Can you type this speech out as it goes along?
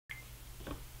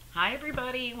Hi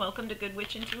everybody, welcome to Good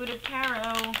Witch Intuitive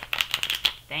Tarot.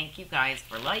 Thank you guys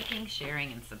for liking,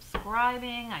 sharing, and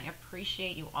subscribing. I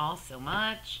appreciate you all so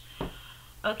much.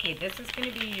 Okay, this is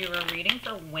going to be your reading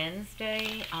for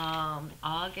Wednesday,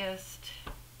 August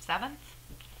 7th.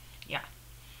 Yeah.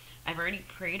 I've already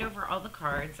prayed over all the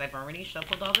cards. I've already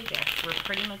shuffled all the decks. We're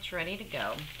pretty much ready to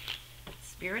go.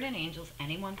 Spirit and angels,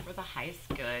 anyone for the highest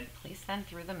good, please send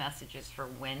through the messages for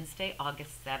Wednesday,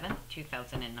 August 7th,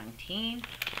 2019.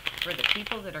 For the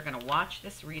people that are going to watch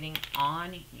this reading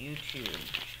on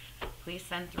YouTube, please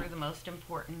send through the most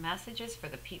important messages for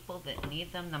the people that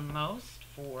need them the most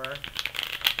for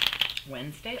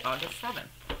Wednesday, August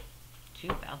 7th,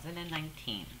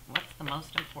 2019. What's the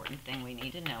most important thing we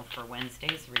need to know for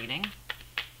Wednesday's reading?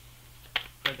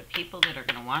 For the people that are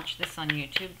going to watch this on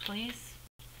YouTube, please.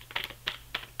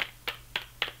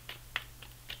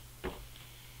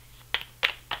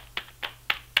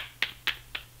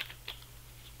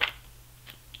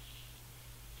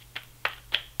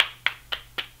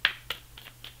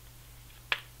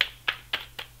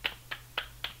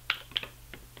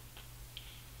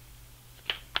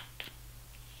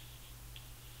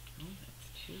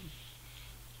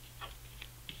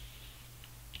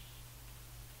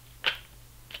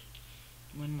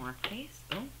 One more, please.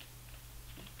 Oh,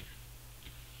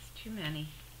 it's too many.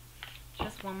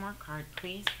 Just one more card,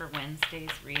 please, for Wednesday's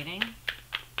reading.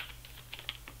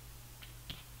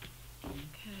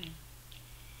 Okay.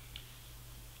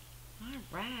 All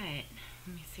right.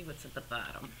 Let me see what's at the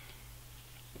bottom.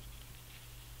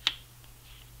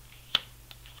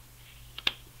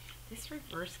 This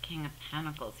reverse King of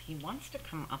Pentacles, he wants to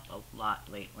come up a lot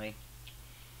lately.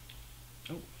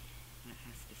 Oh, that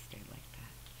has to stay like that.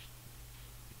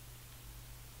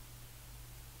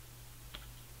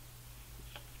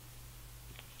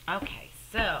 Okay,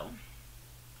 so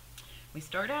we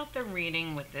start out the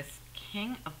reading with this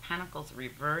King of Pentacles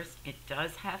reversed. It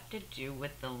does have to do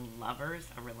with the lovers,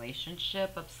 a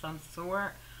relationship of some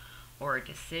sort, or a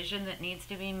decision that needs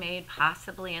to be made,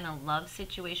 possibly in a love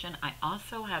situation. I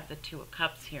also have the Two of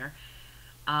Cups here,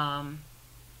 and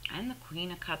the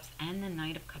Queen of Cups, and the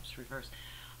Knight of Cups reversed.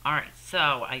 All right,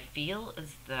 so I feel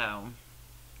as though,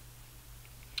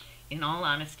 in all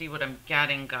honesty, what I'm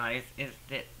getting, guys, is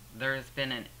that there's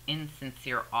been an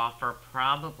insincere offer,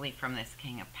 probably from this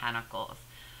King of Pentacles.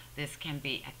 This can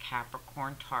be a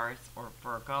Capricorn, Taurus, or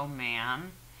Virgo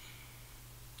man.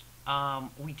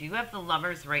 We do have the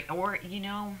Lovers, right? Or, you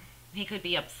know, he could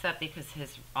be upset because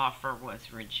his offer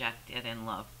was rejected in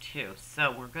love too.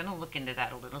 So we're going to look into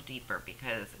that a little deeper,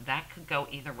 because that could go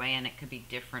either way and it could be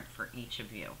different for each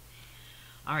of you.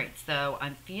 All right, so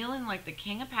I'm feeling like the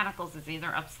King of Pentacles is either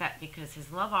upset because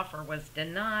his love offer was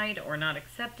denied or not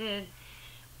accepted.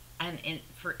 And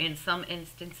in some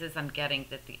instances, I'm getting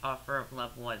that the offer of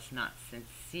love was not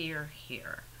sincere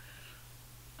here.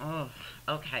 Oh,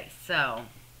 okay. So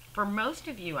for most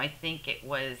of you, I think it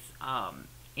is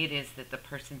that the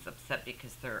person's upset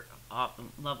because their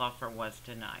love offer was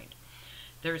denied.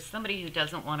 There's somebody who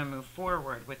doesn't want to move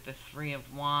forward with the Three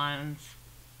of Wands.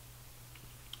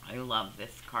 I love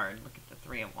this card. Look at the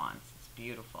Three of Wands. It's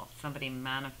beautiful. Somebody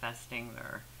manifesting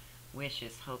their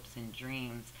wishes, hopes, and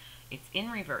dreams. It's in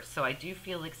reverse. So I do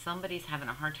feel like somebody's having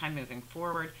a hard time moving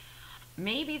forward.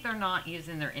 Maybe they're not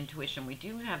using their intuition. We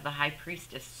do have the High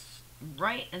Priestess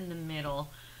right in the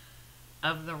middle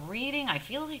of the reading. I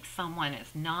feel like someone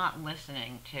is not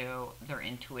listening to their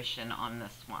intuition on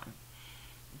this one.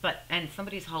 And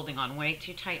somebody's holding on way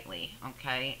too tightly,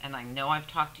 okay? And I know I've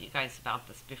talked to you guys about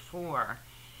this before.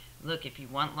 Look, if you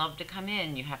want love to come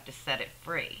in, you have to set it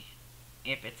free.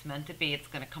 If it's meant to be, it's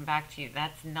going to come back to you.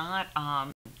 That's not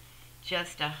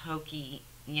just a hokey,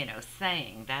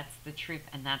 saying. That's the truth,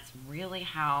 and that's really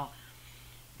how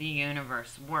the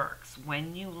universe works.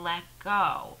 When you let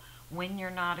go, when you're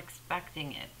not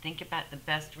expecting it, think about the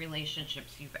best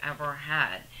relationships you've ever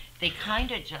had. They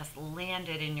kind of just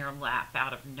landed in your lap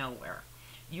out of nowhere.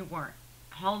 You weren't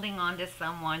holding on to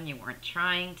someone. You weren't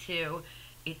trying to.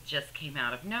 It just came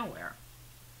out of nowhere.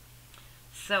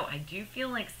 So I do feel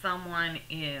like someone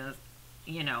is,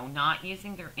 not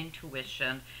using their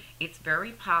intuition. It's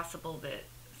very possible that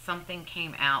something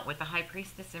came out. With the High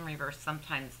Priestess in reverse,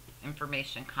 sometimes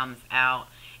information comes out.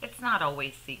 It's not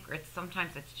always secrets.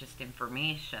 Sometimes it's just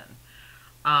information.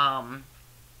 I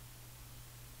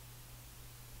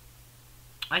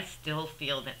still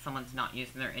feel that someone's not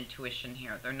using their intuition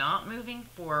here. They're not moving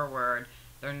forward.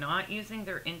 They're not using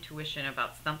their intuition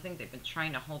about something they've been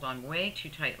trying to hold on way too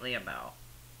tightly about.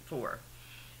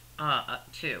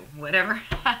 Whatever.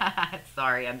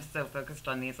 Sorry, I'm so focused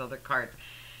on these other cards.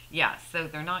 Yeah, so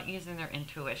they're not using their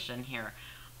intuition here.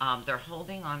 They're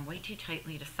holding on way too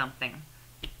tightly to something.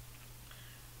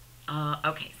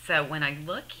 Okay, so when I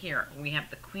look here, we have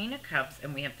the Queen of Cups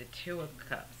and we have the Two of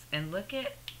Cups. And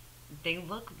they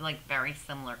look like very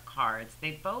similar cards.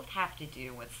 They both have to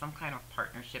do with some kind of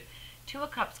partnership. Two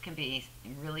of Cups can be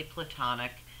really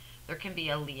platonic. There can be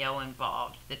a Leo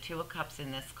involved. The Two of Cups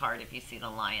in this card, if you see the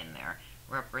lion there,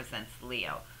 represents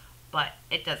Leo. But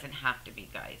it doesn't have to be,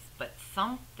 guys. But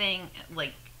something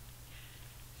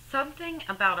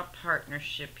about a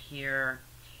partnership here.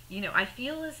 You know, I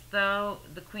feel as though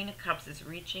the Queen of Cups is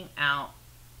reaching out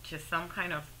to some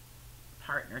kind of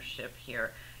partnership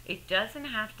here. It doesn't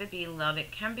have to be love.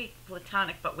 It can be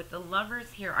platonic, but with the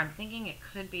Lovers here, I'm thinking it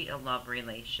could be a love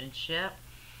relationship.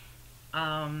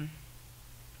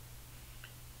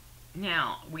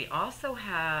 Now, we also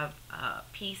have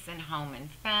peace in home and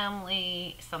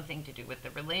family, something to do with the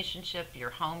relationship, your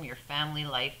home, your family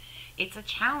life. It's a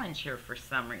challenge here for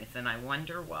some reason. I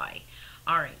wonder why.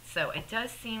 All right, so it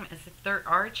does seem as if there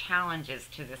are challenges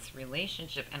to this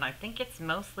relationship, and I think it's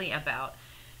mostly about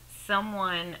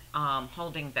someone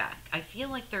holding back. I feel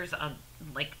like there's a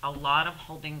lot of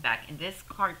holding back, and this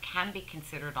card can be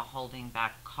considered a holding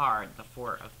back card, the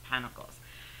Four of Pentacles.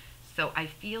 So I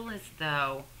feel as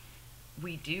though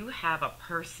we do have a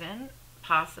person,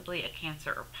 possibly a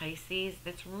Cancer or Pisces,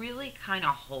 that's really kind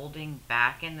of holding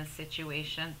back in the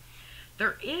situation.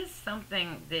 There is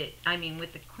something that, I mean,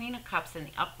 with the Queen of Cups in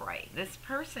the upright, this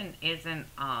person isn't,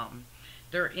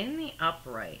 they're in the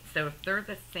upright. So if they're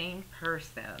the same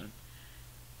person,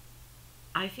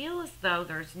 I feel as though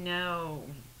there's no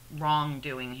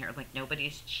wrongdoing here. Like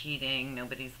nobody's cheating,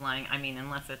 nobody's lying. I mean,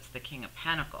 unless it's the King of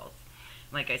Pentacles.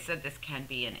 Like I said, this can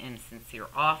be an insincere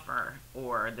offer,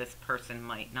 or this person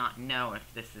might not know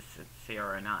if this is sincere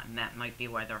or not, and that might be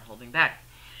why they're holding back.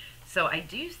 So I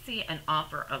do see an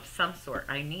offer of some sort.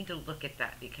 I need to look at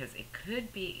that because it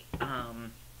could be,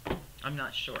 I'm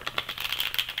not sure.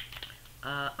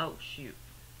 Oh, shoot.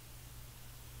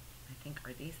 I think,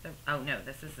 are these the, oh no,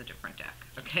 this is a different deck.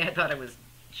 Okay, I thought I was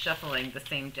shuffling the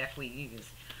same deck we used.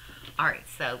 All right,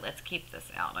 so let's keep this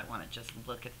out. I want to just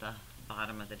look at the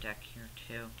bottom of the deck here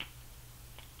too.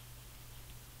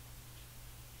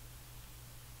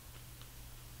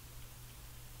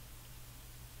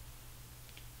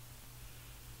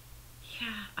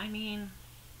 Yeah, I mean,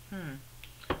 all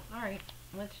right,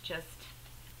 let's just,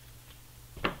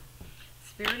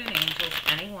 Spirit and Angels,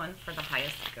 anyone for the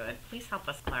highest good, please help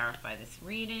us clarify this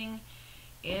reading.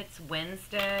 It's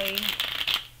Wednesday,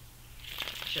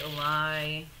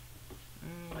 July,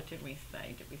 what did we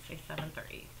say? Did we say 7th or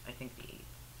 8th? I think the 8th.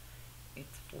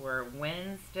 It's for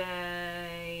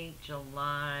Wednesday,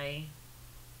 July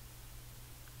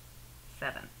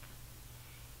 7th.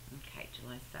 Okay,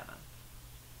 July 7th.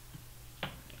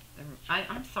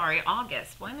 I'm sorry,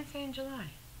 August. Why am I saying July?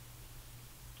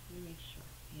 Let me make sure.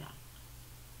 Yeah.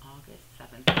 August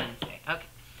 7th, Wednesday. Okay.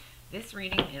 This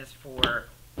reading is for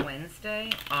Wednesday,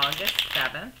 August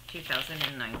 7th,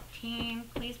 2019.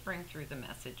 Please bring through the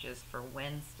messages for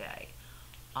Wednesday,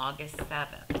 August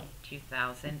 7th,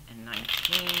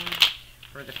 2019.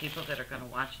 For the people that are going to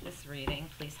watch this reading,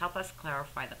 please help us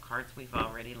clarify the cards we've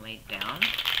already laid down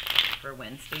for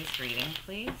Wednesday's reading,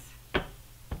 please.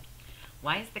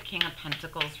 Why is the King of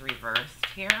Pentacles reversed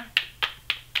here?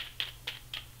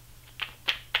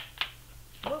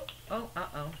 Oh,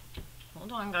 uh-oh.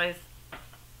 Hold on, guys.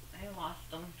 I lost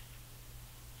them.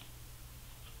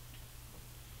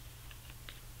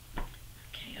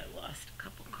 Okay, I lost a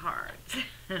couple cards.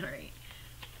 All right.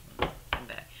 I'm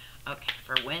back. Okay,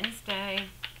 for Wednesday,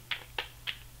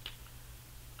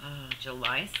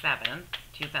 July 7th,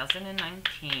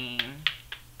 2019,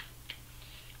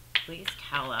 please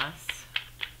tell us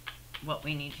what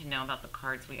we need to know about the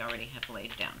cards we already have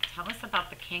laid down. Tell us about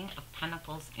the King of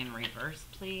Pentacles in reverse,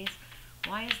 please.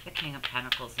 Why is the King of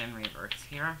Pentacles in reverse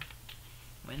here?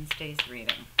 Wednesday's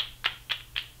reading.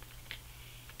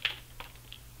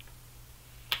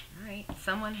 All right,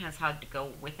 someone has had to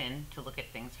go within to look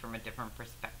at things from a different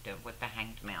perspective with the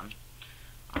Hanged Man.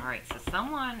 All right, so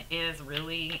someone is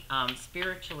really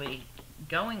spiritually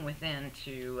going within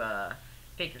to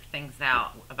figure things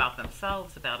out about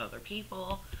themselves, about other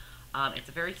people. It's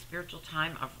a very spiritual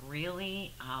time of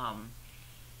really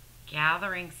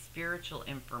gathering spiritual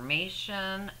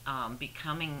information,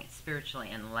 becoming spiritually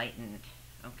enlightened,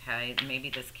 okay? Maybe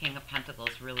this King of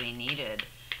Pentacles really needed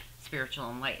spiritual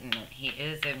enlightenment. He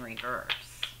is in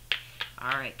reverse.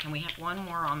 All right, can we have one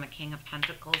more on the King of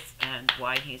Pentacles and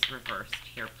why he's reversed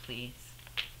here, please,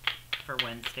 for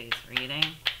Wednesday's reading?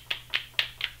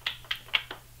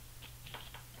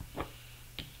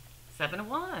 Seven of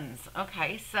Wands.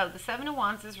 Okay, so the Seven of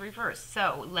Wands is reversed.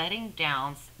 So letting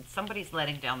down, somebody's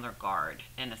letting down their guard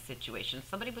in a situation.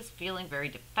 Somebody was feeling very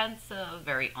defensive,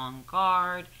 very on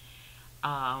guard.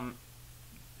 Um,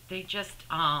 they just,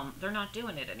 they're not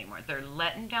doing it anymore. They're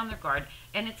letting down their guard,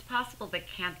 and it's possible they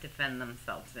can't defend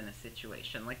themselves in a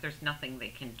situation. Like there's nothing they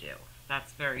can do.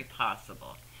 That's very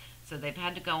possible. So they've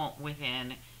had to go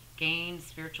within, gain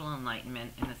spiritual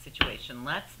enlightenment in the situation.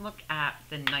 Let's look at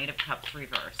the Knight of Cups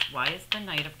reversed. Why is the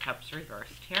Knight of Cups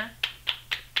reversed here?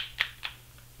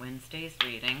 Wednesday's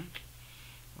reading.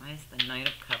 Why is the Knight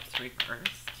of Cups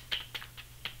reversed?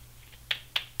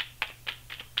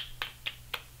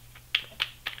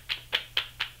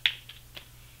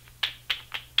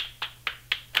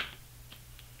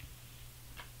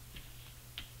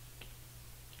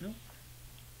 Nope.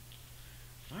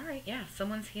 All right, yeah,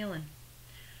 someone's healing.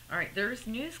 All right, there's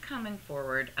news coming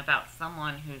forward about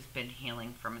someone who's been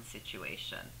healing from a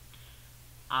situation.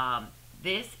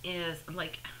 This is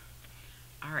like,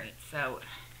 all right, so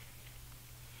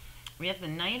we have the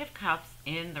Knight of Cups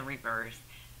in the reverse.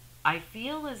 I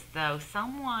feel as though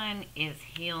someone is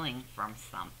healing from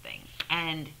something,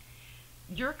 and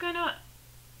you're gonna,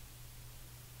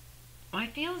 I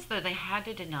feel as though they had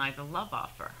to deny the love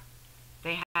offer.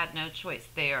 They had no choice.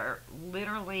 They are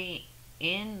literally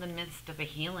in the midst of a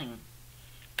healing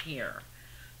here.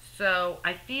 So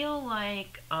I feel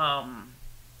like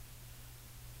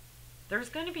there's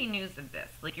going to be news of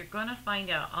this. Like you're going to find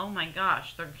out, oh my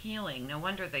gosh, they're healing. No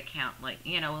wonder they can't, like,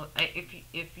 you know,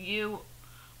 if you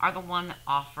are the one that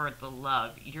offered the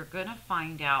love, you're going to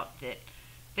find out that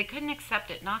they couldn't accept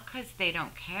it, not because they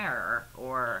don't care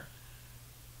or,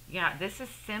 yeah, this is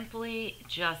simply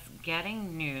just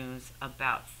getting news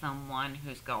about someone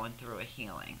who's going through a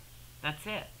healing. That's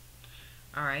it.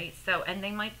 All right. So, and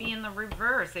they might be in the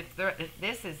reverse. If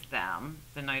this is them,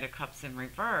 the Knight of Cups in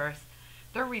reverse,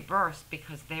 they're reversed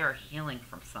because they are healing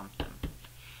from something.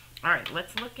 All right.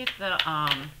 Let's look at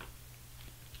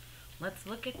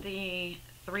the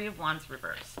Three of Wands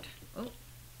reversed. Oh,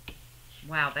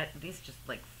 wow. These just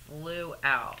like flew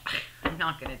out. I'm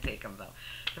not going to take them though.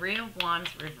 Three of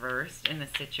Wands reversed in the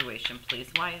situation, please.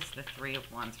 Why is the Three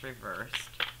of Wands reversed?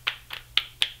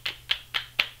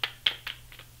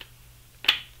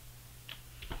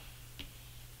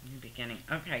 New beginning.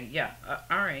 Okay, yeah.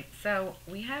 All right. So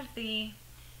we have the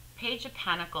Page of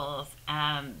Pentacles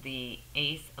and the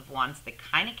Ace of Wands. They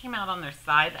kind of came out on their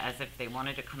side as if they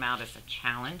wanted to come out as a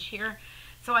challenge here.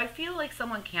 So I feel like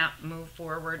someone can't move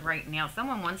forward right now.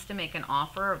 Someone wants to make an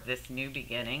offer of this new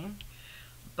beginning,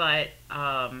 but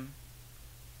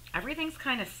everything's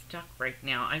kind of stuck right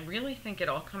now. I really think it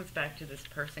all comes back to this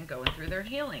person going through their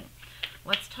healing.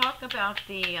 Let's talk about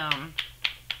the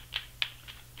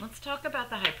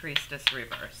High Priestess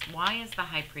reversed. Why is the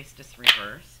High Priestess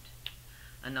reversed?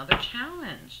 Another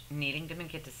challenge, needing to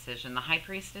make a decision. The High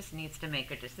Priestess needs to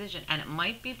make a decision, and it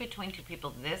might be between two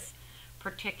people. This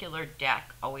particular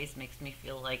deck always makes me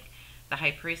feel like the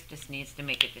High Priestess needs to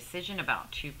make a decision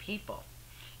about two people.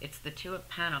 It's the Two of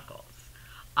Pentacles.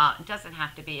 It doesn't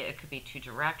have to be, it could be two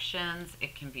directions.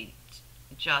 It can be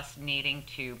just needing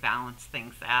to balance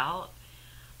things out,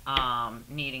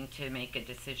 needing to make a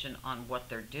decision on what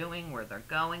they're doing, where they're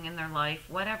going in their life,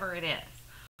 whatever it is.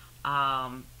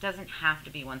 Doesn't have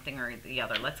to be one thing or the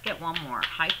other. Let's get one more.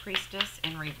 High Priestess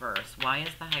in reverse. Why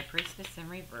is the High Priestess in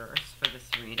reverse for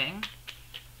this reading?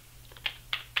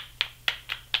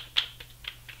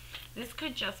 This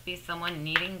could just be someone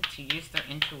needing to use their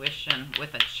intuition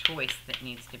with a choice that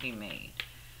needs to be made.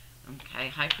 Okay,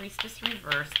 High Priestess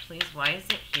reverse, please. Why is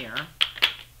it here?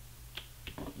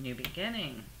 New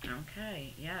beginning.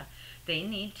 Okay, yeah. They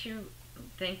need to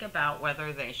think about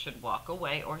whether they should walk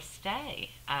away or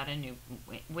stay at a new,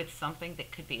 with something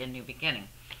that could be a new beginning.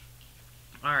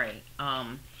 All right.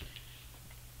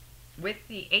 With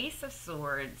the Ace of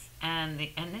Swords and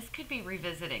this could be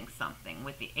revisiting something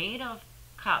with the Eight of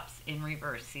Cups in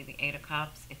reverse. See the Eight of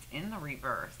Cups? It's in the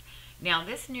reverse. Now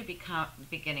this new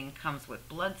beginning comes with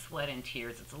blood, sweat, and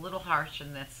tears. It's a little harsh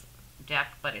in this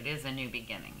deck, but it is a new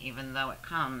beginning, even though it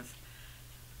comes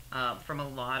from a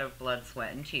lot of blood,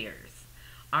 sweat, and tears.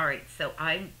 All right, so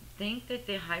I think that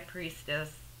the High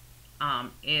Priestess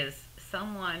is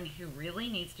someone who really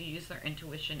needs to use their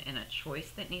intuition in a choice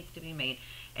that needs to be made,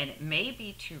 and it may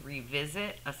be to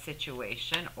revisit a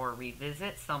situation or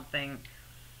revisit something,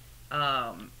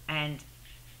 and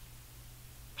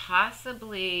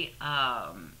possibly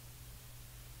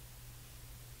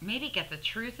maybe get the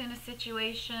truth in a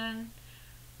situation,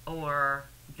 or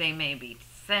they may be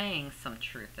saying some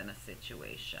truth in a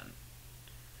situation.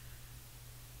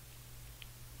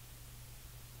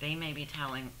 They may be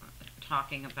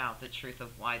talking about the truth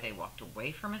of why they walked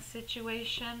away from a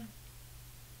situation.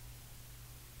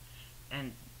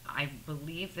 And I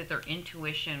believe that their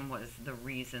intuition was the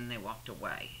reason they walked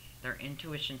away. Their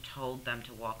intuition told them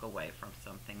to walk away from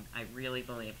something. I really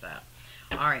believe that.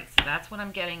 All right, so that's what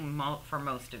I'm getting for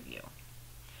most of you.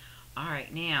 All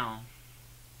right, now,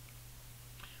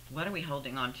 what are we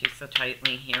holding on to so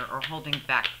tightly here, or holding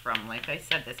back from? Like I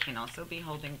said, this can also be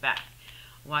holding back.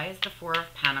 Why is the Four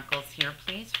of Pentacles here,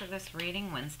 please, for this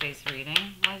reading, Wednesday's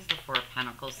reading? Why is the Four of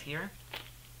Pentacles here?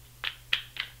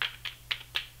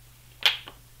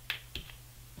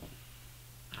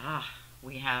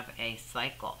 We have a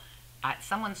cycle.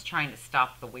 Someone's trying to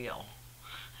stop the wheel.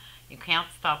 You can't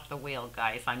stop the wheel,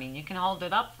 guys. I mean, you can hold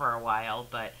it up for a while,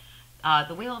 but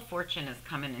the Wheel of Fortune is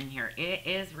coming in here. It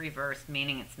is reversed,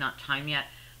 meaning it's not time yet.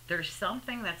 There's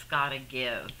something that's got to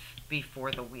give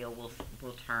before the wheel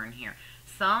will turn here.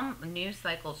 Some new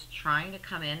cycles trying to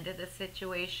come into the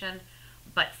situation,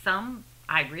 but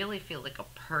I really feel like a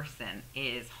person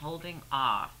is holding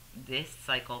off this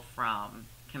cycle from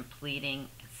completing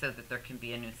so that there can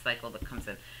be a new cycle that comes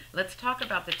in. Let's talk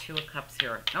about the Two of Cups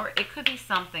here. Or it could be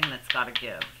something that's got to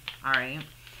give, all right?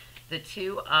 The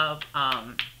Two of,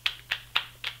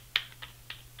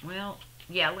 well,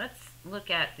 yeah, let's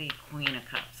look at the Queen of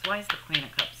Cups. Why is the Queen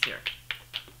of Cups here?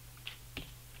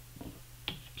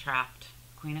 Trapped.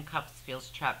 Queen of Cups feels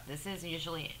trapped. This is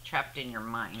usually trapped in your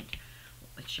mind.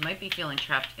 She might be feeling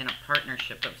trapped in a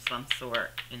partnership of some sort,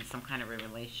 in some kind of a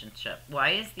relationship.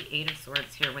 Why is the Eight of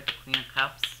Swords here with the Queen of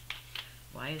Cups?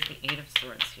 Why is the Eight of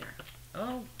Swords here?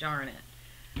 Oh, darn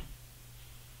it.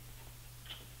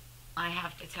 I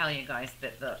have to tell you guys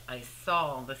that I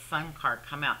saw the Sun card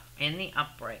come out in the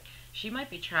upright. She might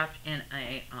be trapped in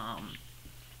a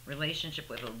relationship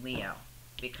with a Leo.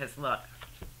 Because look,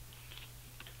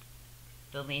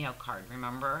 the Leo card,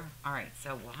 remember? All right,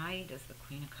 so why does the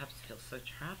Queen of Cups feel so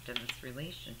trapped in this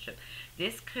relationship?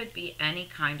 This could be any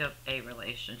kind of a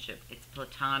relationship. It's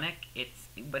platonic. It's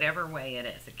whatever way it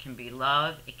is. It can be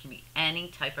love. It can be any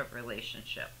type of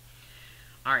relationship.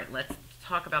 All right, let's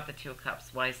talk about the Two of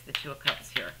Cups. Why is the Two of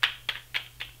Cups here?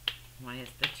 Why is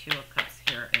the Two of Cups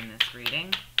here in this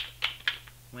reading?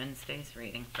 Wednesday's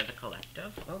reading for the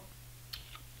collective. Oh.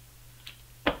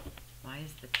 Why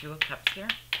is the Two of Cups here?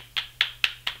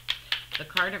 The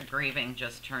card of grieving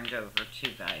just turned over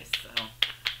too, guys. So,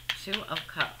 Two of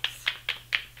Cups.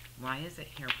 Why is it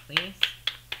here, please?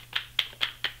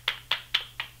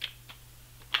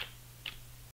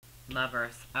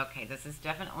 Lovers. Okay, this is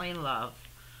definitely love.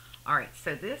 All right,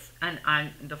 so this, and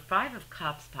the Five of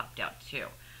Cups popped out too.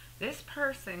 This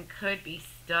person could be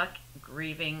stuck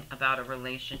grieving about a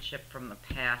relationship from the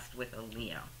past with a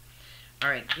Leo. All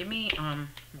right, give me, well,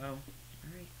 all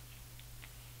right.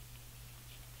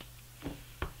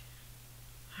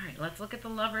 All right, let's look at the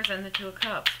Lovers and the Two of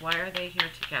Cups. Why are they here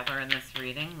together in this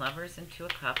reading? Lovers and Two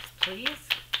of Cups, please.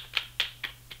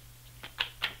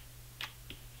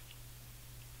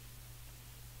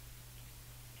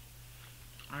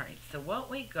 All right, so what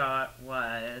we got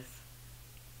was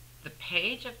the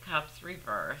Page of Cups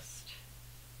reversed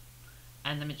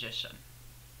and the Magician.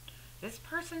 This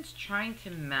person's trying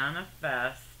to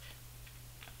manifest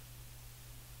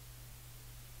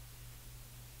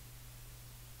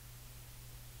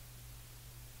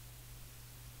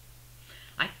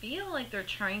I feel like they're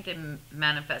trying to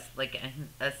manifest like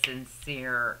a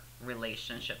sincere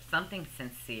relationship, something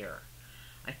sincere.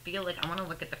 I feel like I want to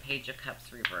look at the Page of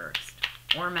Cups reversed,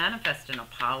 or manifest an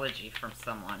apology from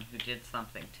someone who did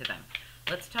something to them.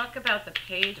 Let's talk about the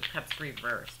Page of Cups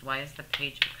reversed. Why is the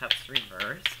Page of Cups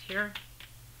reversed here?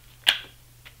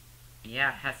 Yeah,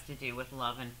 it has to do with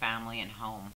love and family and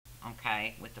home,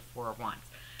 okay, with the Four of Wands.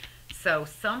 So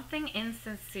something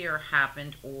insincere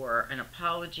happened, or an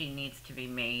apology needs to be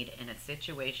made in a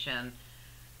situation,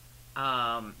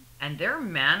 and they're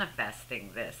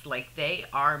manifesting this. Like, they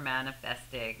are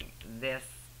manifesting this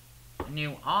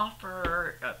new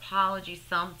offer, apology,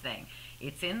 something.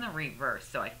 It's in the reverse,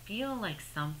 so I feel like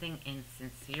something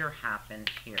insincere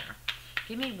happened here.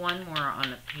 Give me one more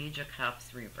on the Page of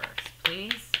Cups reverse,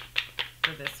 please,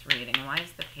 for this reading. Why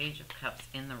is the Page of Cups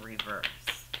in the reverse?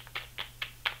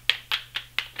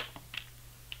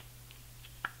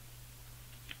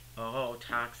 Oh,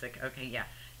 toxic. Okay, yeah.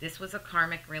 This was a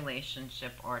karmic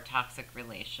relationship or a toxic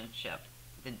relationship.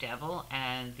 The Devil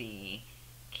and the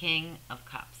King of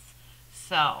Cups.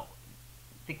 So,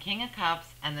 the King of Cups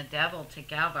and the Devil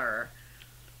together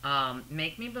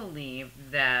make me believe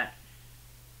that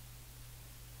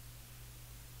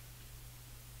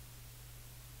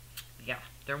yeah,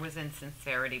 there was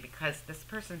insincerity because this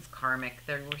person's karmic.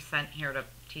 They were sent here to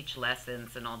teach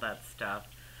lessons and all that stuff.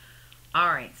 All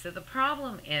right, so the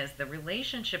problem is the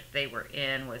relationship they were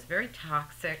in was very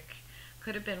toxic.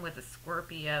 Could have been with a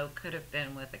Scorpio, could have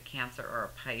been with a Cancer or a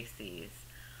Pisces.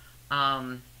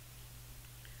 Um,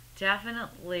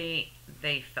 Definitely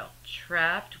they felt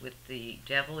trapped with the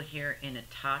devil here in a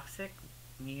toxic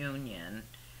union,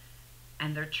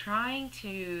 and they're trying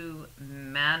to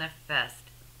manifest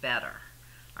better.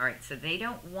 All right, so they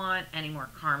don't want any more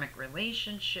karmic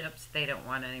relationships. They don't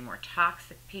want any more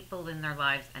toxic people in their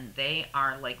lives, and they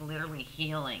are like literally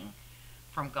healing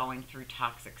from going through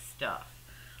toxic stuff.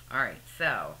 All right,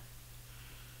 so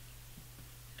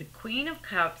the Queen of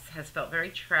Cups has felt very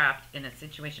trapped in a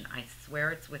situation. I swear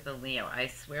it's with a Leo. I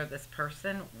swear this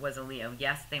person was a Leo.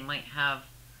 Yes, they might have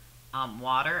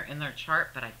water in their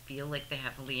chart, but I feel like they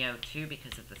have Leo too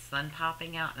because of the sun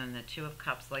popping out, and the Two of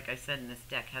Cups, like I said, in this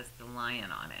deck has the Lion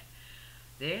on it.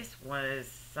 This was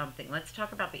something. Let's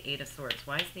talk about the Eight of Swords.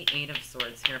 Why is the Eight of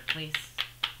Swords here, please?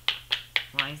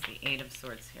 Why is the Eight of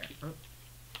Swords here? Ooh,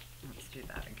 let's do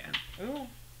that again. Ooh,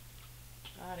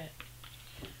 got it.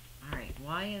 All right,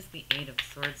 why is the Eight of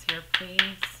Swords here, please?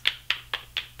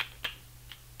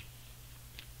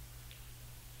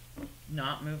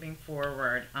 Not moving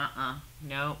forward.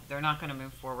 No, they're not going to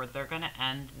move forward. They're going to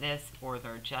end this, or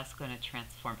they're just going to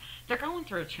transform. They're going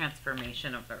through a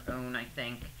transformation of their own, I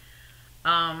think.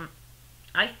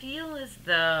 I feel as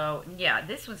though, yeah,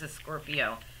 this was a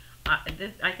Scorpio.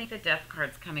 I think the Death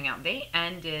card's coming out. They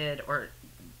ended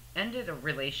a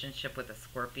relationship with a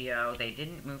Scorpio. They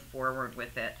didn't move forward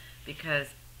with it because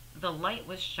the light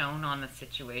was shown on the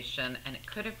situation, and it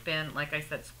could have been, like I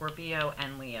said, Scorpio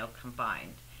and Leo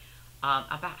combined.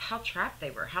 About how trapped they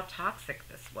were, how toxic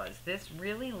this was. This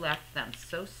really left them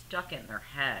so stuck in their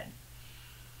head.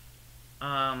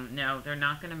 No, they're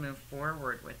not going to move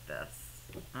forward with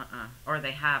this. Or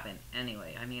they haven't,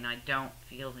 anyway. I mean, I don't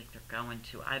feel like they're going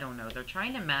to. I don't know. They're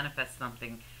trying to manifest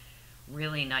something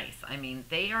really nice. I mean,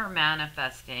 they are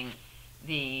manifesting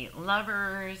the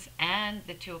Lovers and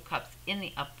the Two of Cups in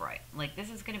the upright. Like,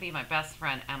 this is going to be my best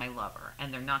friend and my lover,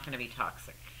 and they're not going to be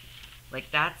toxic.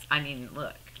 Like, that's, I mean,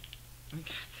 look. We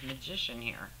got the Magician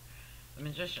here. The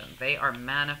Magician. They are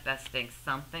manifesting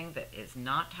something that is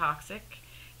not toxic.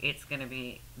 It's going to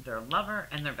be their lover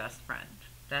and their best friend.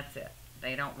 That's it.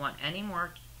 They don't want any more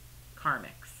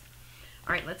karmics.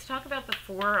 All right, let's talk about the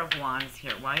Four of Wands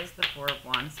here. Why is the Four of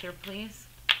Wands here, please?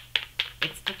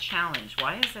 It's the challenge.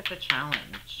 Why is it the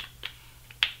challenge?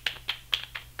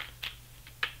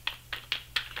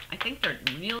 I think they're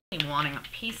really wanting a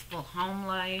peaceful home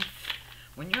life.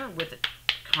 When you're with a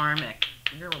karmic,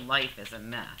 your life is a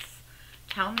mess.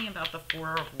 Tell me about the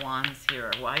Four of Wands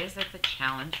here. Why is it the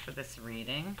challenge for this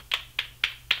reading?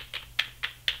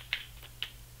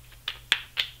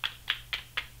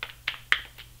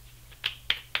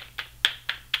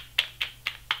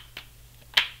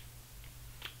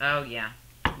 Oh, yeah.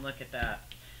 Look at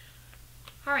that.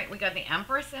 All right, we got the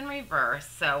Empress in reverse.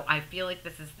 So I feel like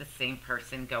this is the same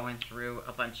person going through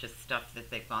a bunch of stuff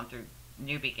that they've gone through.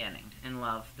 New beginning in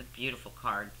love. The beautiful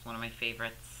card. It's one of my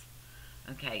favorites.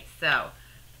 Okay, so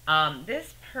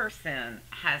this person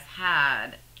has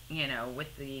had, you know,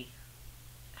 with the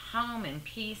home and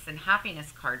peace and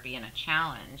happiness card being a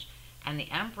challenge, and the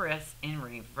Empress in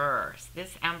reverse.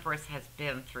 This Empress has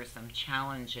been through some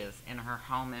challenges in her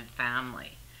home and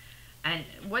family. And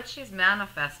what she's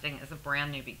manifesting is a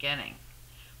brand new beginning.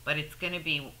 But it's going to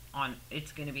be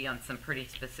on some pretty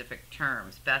specific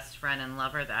terms. Best friend and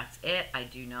lover, that's it. I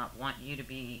do not want you to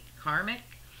be karmic.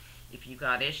 If you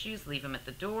got issues, leave them at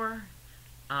the door.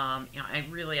 You know,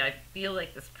 I feel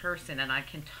like this person, and I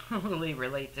can totally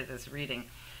relate to this reading,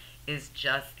 is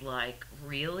just like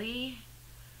really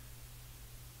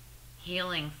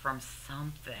healing from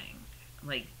something.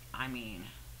 Like, I mean,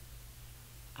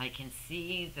 I can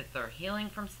see that they're healing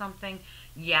from something.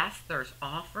 Yes, there's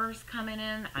offers coming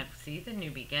in. I see the new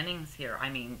beginnings here. I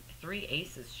mean, 3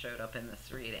 aces showed up in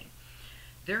this reading.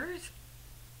 There's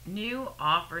new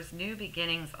offers, new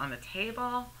beginnings on the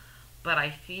table, but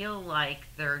I feel like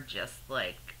they're just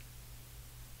like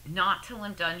not till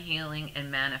I'm done healing and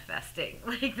manifesting.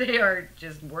 Like, they are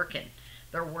just working.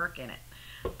 They're working it.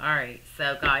 All right,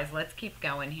 so guys, let's keep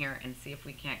going here and see if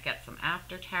we can't get some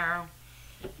after tarot.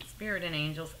 Spirit and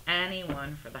angels,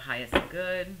 anyone for the highest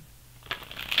good.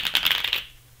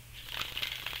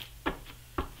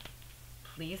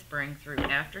 Please bring through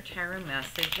after tarot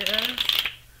messages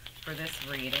for this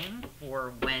reading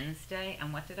for Wednesday.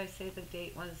 And what did I say the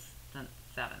date was? The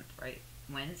 7th, right?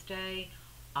 Wednesday,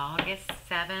 August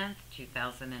 7th,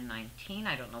 2019.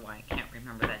 I don't know why I can't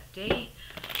remember that date.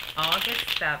 August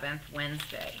 7th,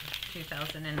 Wednesday,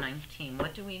 2019.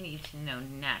 What do we need to know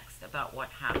next about what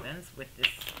happens with this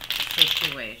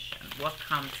situation? What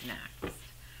comes next?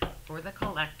 For the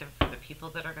collective, for the people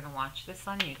that are going to watch this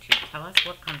on YouTube, tell us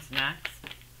what comes next.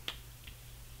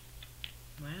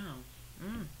 Wow.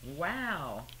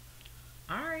 Wow.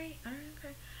 Alright,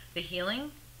 okay. The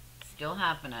healing, still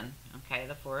happening. Okay,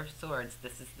 the Four of Swords.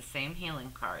 This is the same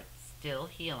healing card. Still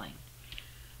healing.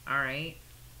 Alright.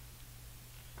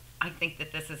 I think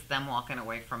that this is them walking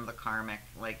away from the karmic.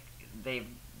 Like,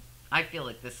 I feel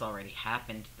like this already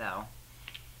happened, though.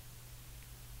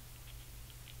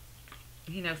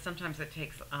 You know, sometimes it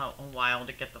takes a while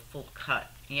to get the full cut.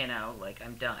 You know, like,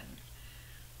 I'm done.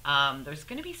 There's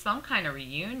going to be some kind of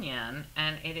reunion,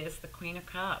 and it is the Queen of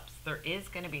Cups. There is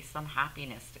going to be some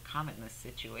happiness to come in this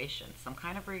situation. Some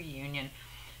kind of reunion.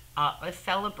 A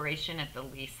celebration at the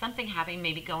least, something happy,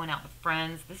 maybe going out with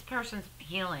friends. This person's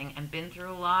healing and been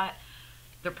through a lot.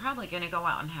 They're probably going to go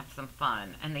out and have some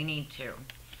fun, and they need to.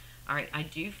 All right, I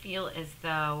do feel as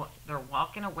though they're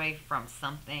walking away from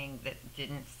something that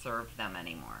didn't serve them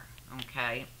anymore,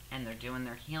 okay? And they're doing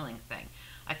their healing thing.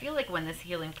 I feel like when this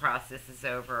healing process is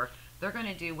over, they're going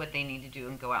to do what they need to do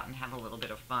and go out and have a little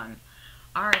bit of fun.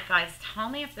 All right, guys, tell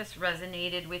me if this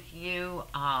resonated with you.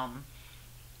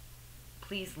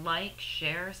 Please like,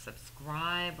 share,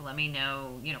 subscribe. Let me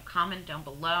know, comment down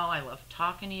below. I love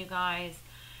talking to you guys.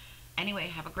 Anyway,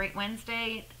 have a great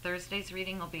Wednesday. Thursday's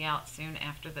reading will be out soon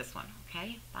after this one.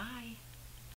 Okay? Bye.